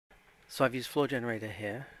So I've used floor generator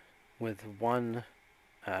here with one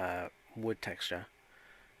wood texture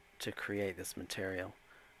to create this material,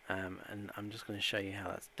 and I'm just going to show you how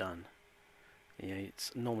that's done.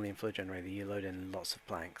 It's normally in floor generator you load in lots of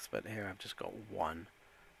planks, but here I've just got one,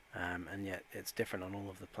 and yet it's different on all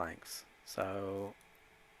of the planks. So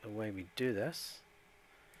the way we do this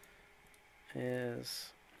is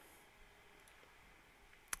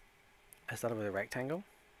I start with a rectangle,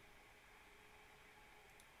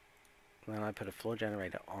 then I put a floor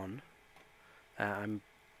generator on. I'm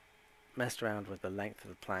messed around with the length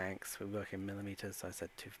of the planks. We work in millimeters, so I said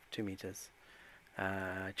 2 meters.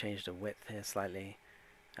 I changed the width here slightly,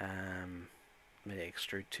 made it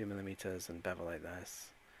extrude 2 millimeters and bevel like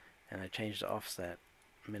this, and I changed the offset,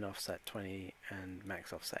 min offset 20 and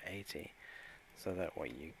max offset 80, so that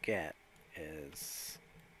what you get is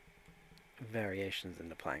variations in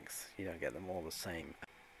the planks. You don't get them all the same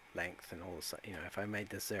length and all the same. If I made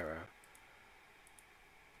this 0,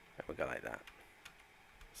 it would go like that.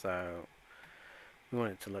 So we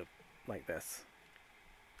want it to look like this.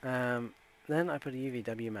 Then I put a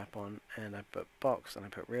UVW map on, and I put box, and I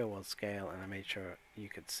put real world scale, and I made sure you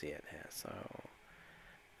could see it here. So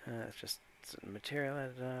it's just material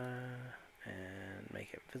editor, and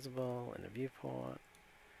make it visible in the viewport,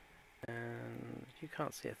 and you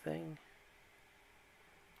can't see a thing,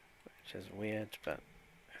 which is weird, but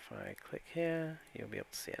if I click here, you'll be able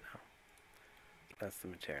to see it now. That's the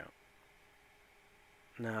material.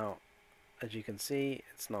 Now, as you can see,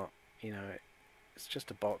 it's not, it's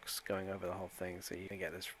just a box going over the whole thing, so you can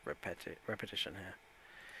get this repetition here,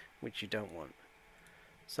 which you don't want.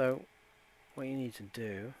 So what you need to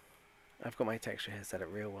do, I've got my texture here set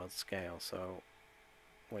at real world scale, so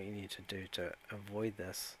what you need to do to avoid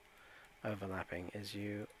this overlapping is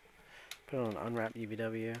you put on Unwrap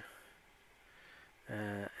Uvw,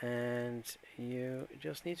 and you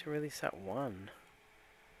just need to really set one.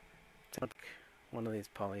 Take one of these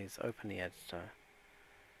polys, open the editor,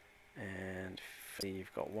 and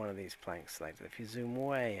you've got one of these planks selected. If you zoom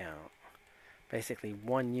way out, basically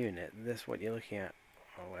one unit, this what you're looking at,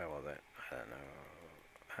 where was it? I don't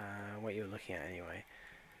know. What you're looking at anyway.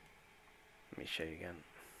 Let me show you again.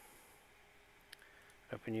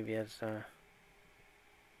 Open UV editor.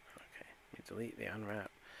 Okay, you delete the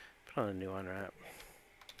unwrap, put on a new unwrap.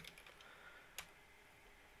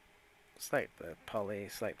 Select the poly,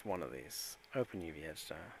 select one of these, open UV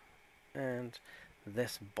editor, and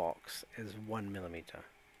this box is 1 millimeter.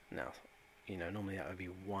 Now, normally that would be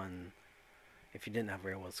 1, if you didn't have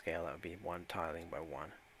real world scale, that would be 1 tiling by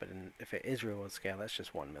 1. But if it is real world scale, that's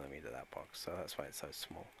just 1 millimeter, that box, so that's why it's so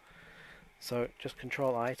small. So just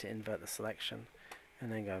Control I to invert the selection,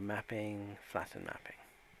 and then go mapping, flatten mapping.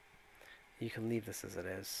 You can leave this as it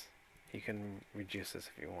is. You can reduce this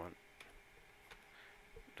if you want.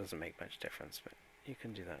 Doesn't make much difference, but you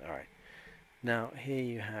can do that. Alright, now here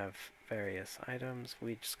you have various items.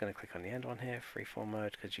 We're just going to click on the end one here, Freeform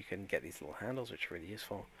Mode, because you can get these little handles, which are really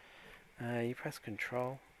useful. You press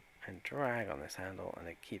Control and drag on this handle, and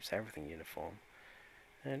it keeps everything uniform,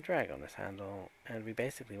 and drag on this handle, and we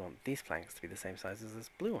basically want these planks to be the same size as this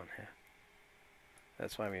blue one here.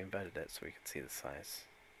 That's why we inverted it, so we could see the size.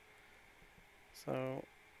 So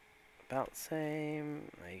about the same.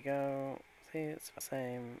 There you go. See, it's the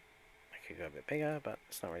same. I could go a bit bigger, but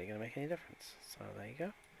it's not really going to make any difference. So there you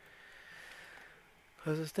go.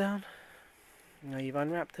 Close this down. Now you've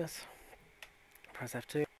unwrapped this. Press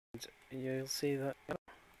F2, and you'll see that.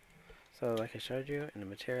 So like I showed you in the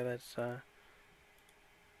material editor,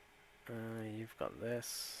 you've got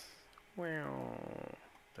this. Wow,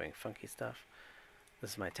 doing funky stuff.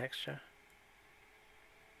 This is my texture.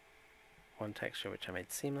 One texture which I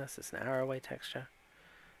made seamless. It's an arrowway texture.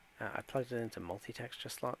 I plugged it into multi-texture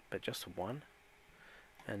slot, but just one.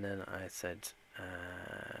 And then I said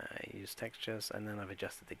use textures, and then I've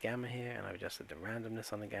adjusted the gamma here, and I've adjusted the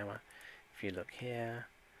randomness on the gamma. If you look here,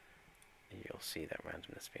 you'll see that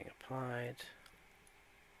randomness being applied.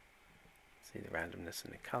 See the randomness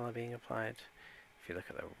in the color being applied. If you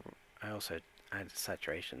look at I also added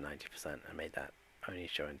saturation 90% and made that only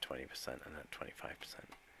showing 20% and at 25%.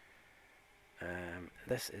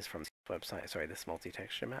 This is from website. Sorry, this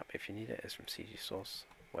multi-texture map, if you need it, is from CG Source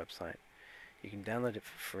website. You can download it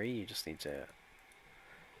for free. You just need to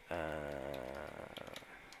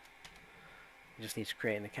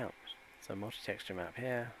create an account. So multi-texture map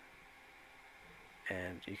here,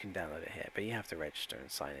 and you can download it here, but you have to register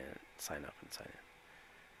and sign up and sign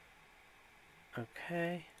in.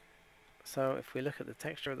 Okay, so if we look at the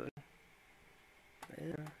texture of the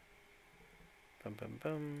boom boom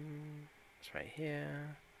boom, it's right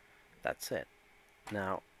here. That's it.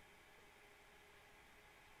 Now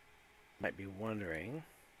Might be wondering,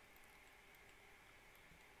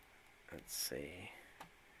 let's see,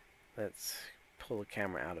 let's pull the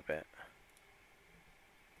camera out a bit.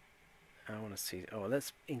 I want to see, oh,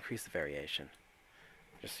 let's increase the variation,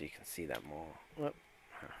 just so you can see that more. Whoop.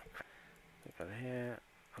 Go here.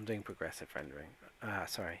 I'm doing progressive rendering.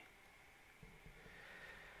 Sorry.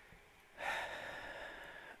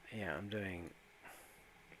 Yeah, I'm doing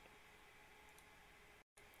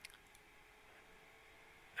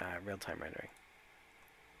real-time rendering.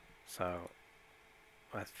 So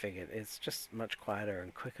I figured it's just much quieter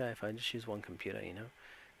and quicker if I just use one computer, you know.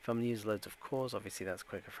 If I'm going to use loads of cores, obviously that's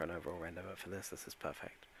quicker for an overall render, but for this is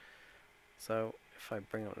perfect. So if I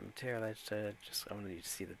bring up the material editor, I want you to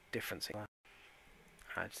see the difference.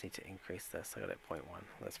 I just need to increase this. I got it at 0.1.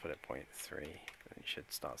 Let's put it at 0.3, and you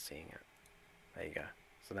should start seeing it. There you go.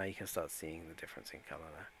 So now you can start seeing the difference in color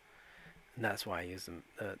there. And that's why I use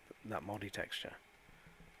that multi-texture.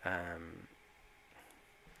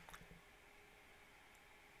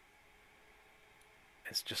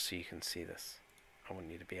 It's just so you can see this. I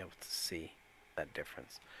want you to be able to see that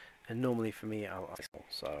difference. And normally for me,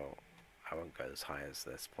 so I won't go as high as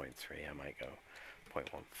this 0.3. I might go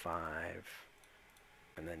 0.15,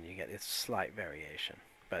 and then you get this slight variation,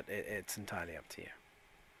 but it's entirely up to you.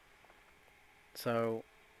 So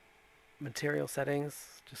material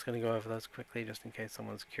settings, just going to go over those quickly just in case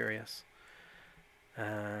someone's curious.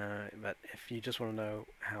 But if you just want to know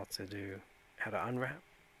how to unwrap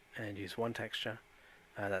and use one texture,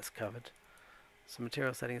 that's covered. So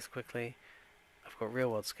material settings quickly. I've got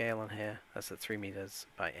real world scale on here. That's at 3 meters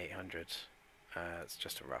by 800. It's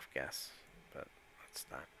just a rough guess, but that's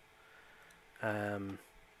that.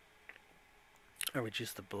 I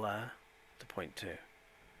reduced the blur to 0.2.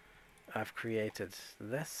 I've created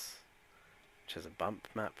this, which is a bump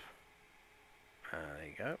map. There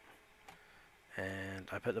you go. And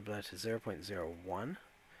I put the blur to 0.01,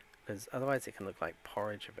 because otherwise it can look like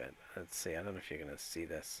porridge a bit. Let's see, I don't know if you're going to see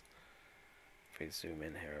this. If we zoom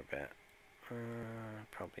in here a bit.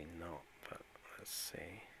 Probably not, but let's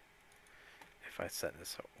see. If I set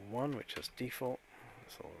this at 1, which is default,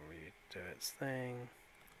 this will redo its thing.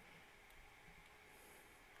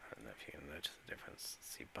 I don't know if you can notice the difference.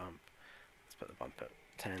 Let's see bump. Let's put the bump at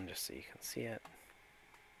 10 just so you can see it.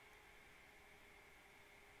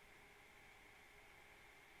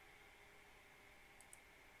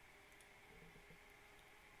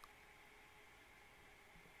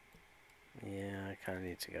 Yeah, I kind of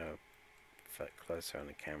need to go closer on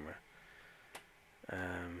the camera.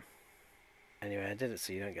 Anyway, I did it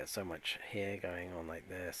so you don't get so much here going on like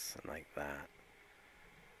this and like that.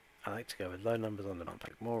 I like to go with low numbers on the bump,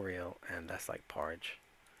 like more real and less like porridge.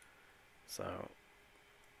 So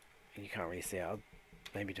you can't really see it. I'll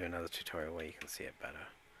maybe do another tutorial where you can see it better.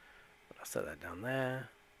 But I'll set that down there.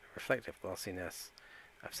 Reflective glossiness,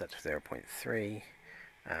 I've set to 0.3.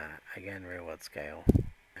 Again, real world scale.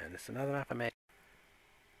 And this is another map I made.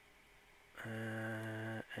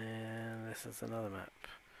 And this is another map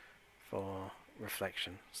for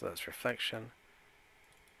reflection. So that's reflection,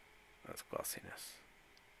 that's glossiness.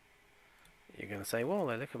 You're going to say, well,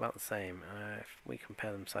 they look about the same. If we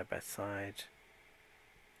compare them side by side,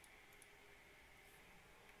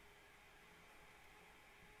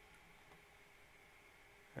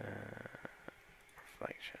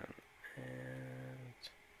 reflection and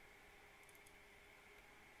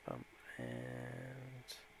bump and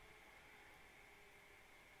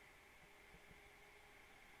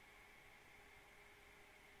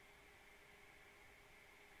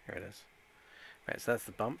here it is. Right, so that's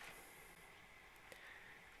the bump,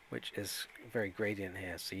 which is very gradient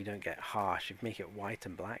here, so you don't get harsh. If you make it white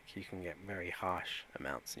and black, you can get very harsh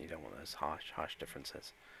amounts, and you don't want those harsh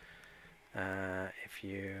differences. If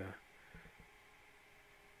you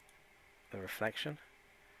the reflection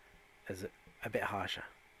is a bit harsher,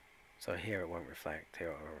 so here it won't reflect, here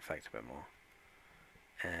it will reflect a bit more.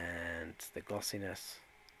 And the glossiness,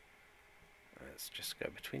 let's just go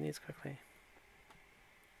between these quickly.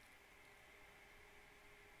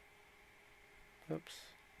 Oops.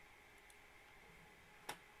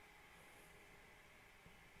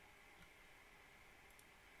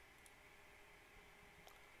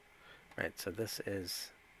 Right, so this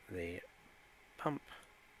is the pump,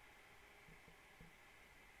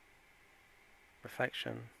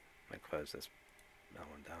 reflection. I'm going to close that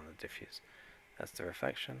one down, the diffuse. That's the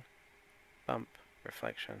reflection, bump,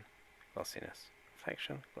 reflection, glossiness,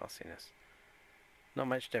 reflection, glossiness. Not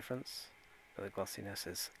much difference, but the glossiness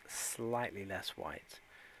is slightly less white,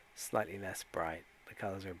 slightly less bright. The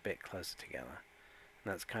colors are a bit closer together.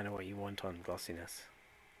 And that's kind of what you want on glossiness.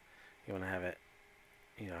 You want to have it,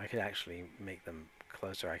 you know, I could actually make them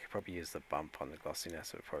closer. I could probably use the bump on the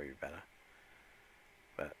glossiness, it would probably be better.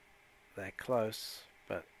 But they're close,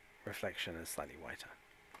 but reflection is slightly whiter.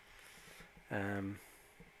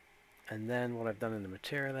 And then what I've done in the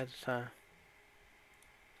material editor,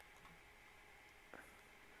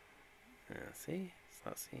 see,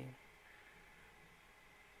 start seeing.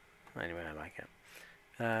 Anyway, I like it.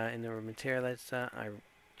 In the material editor, I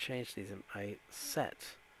changed these. I set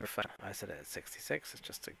it at 66. It's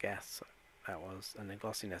just a guess. So that was, and then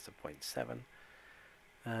glossiness of 0.7.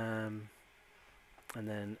 And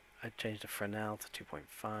then I changed the Fresnel to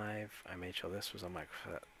 2.5. I made sure this was on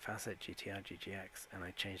microfacet, GTR, GGX, and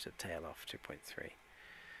I changed the tail off 2.3.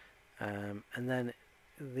 And then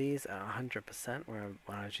these are 100%, when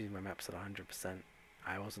I was using my maps at 100%,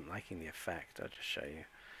 I wasn't liking the effect. I'll just show you.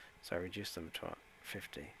 So I reduced them to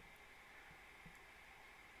 50.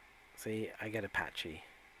 See, I get a patchy.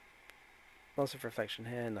 Lots of reflection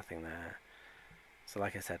here, nothing there. So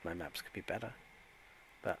like I said, my maps could be better.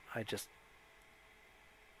 But I just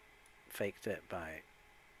faked it by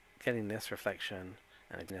getting this reflection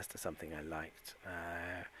and adding this to something I liked.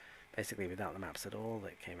 Basically without the maps at all,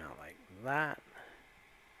 it came out like that.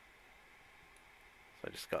 So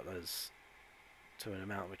I just got those to an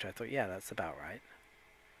amount which I thought, yeah, that's about right.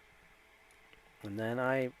 And then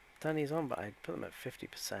I turned these on, but I put them at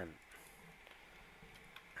 50%.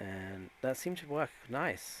 And that seemed to work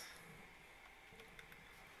nice.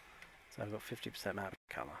 So I've got 50% map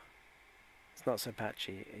color. It's not so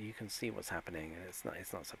patchy. You can see what's happening, and it's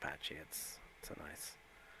not so patchy. It's a nice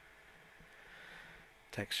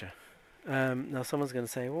texture. Now someone's going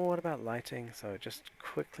to say, well, what about lighting? So just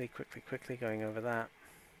quickly going over that.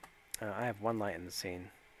 I have one light in the scene.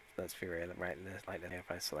 Let's be real, right? Like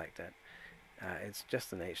if I select it, it's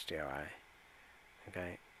just an HDRI.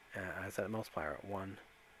 Okay, I set a multiplier at 1.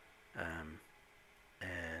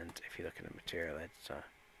 And if you look at the material editor,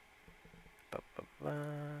 oh,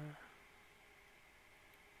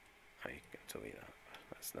 you can delete that.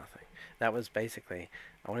 That's nothing. That was basically,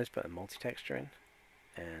 I wanted to put a multi-texture in,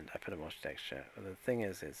 and I put a multi-texture. The thing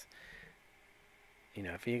is, you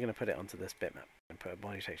know, if you're going to put it onto this bitmap and put a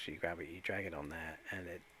multi-texture, you grab it, you drag it on there, and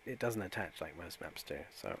it doesn't attach like most maps do.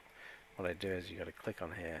 So what I do is you got to click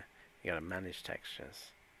on here, you got to manage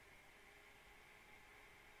textures.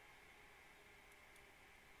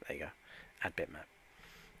 There you go. Add bitmap.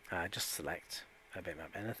 Just select a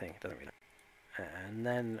bitmap, anything. It doesn't really. And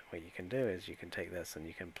then what you can do is you can take this and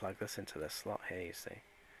you can plug this into this slot here. You see.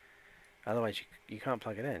 Otherwise, you can't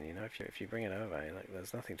plug it in. You know, if you bring it over, like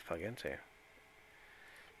there's nothing to plug into.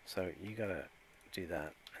 So you gotta do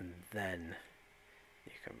that, and then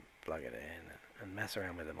you can plug it in and mess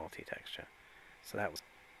around with the multi-texture. So that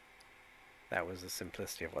was the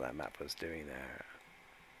simplicity of what that map was doing there.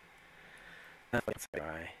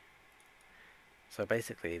 So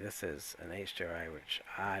basically this is an HDRI which,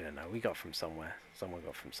 I don't know, we got from somewhere. Someone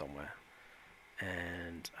got from somewhere.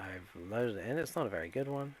 And I've loaded it in. It's not a very good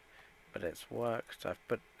one, but it's worked. I've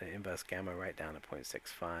put the inverse gamma right down at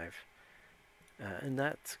 0.65. And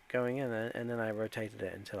that's going in, and then I rotated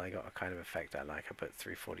it until I got a kind of effect I like. I put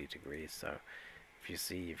 340 degrees, so if you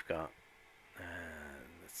see you've got,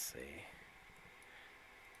 let's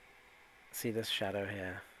see this shadow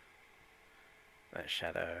here? That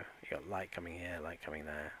shadow, you got light coming here, light coming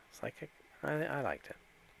there. It's like I liked it.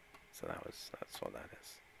 So that's what that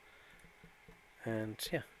is. And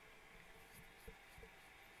yeah,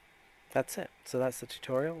 that's it. So that's the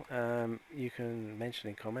tutorial. You can mention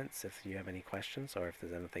in comments if you have any questions or if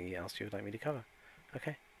there's anything else you would like me to cover.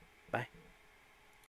 Okay.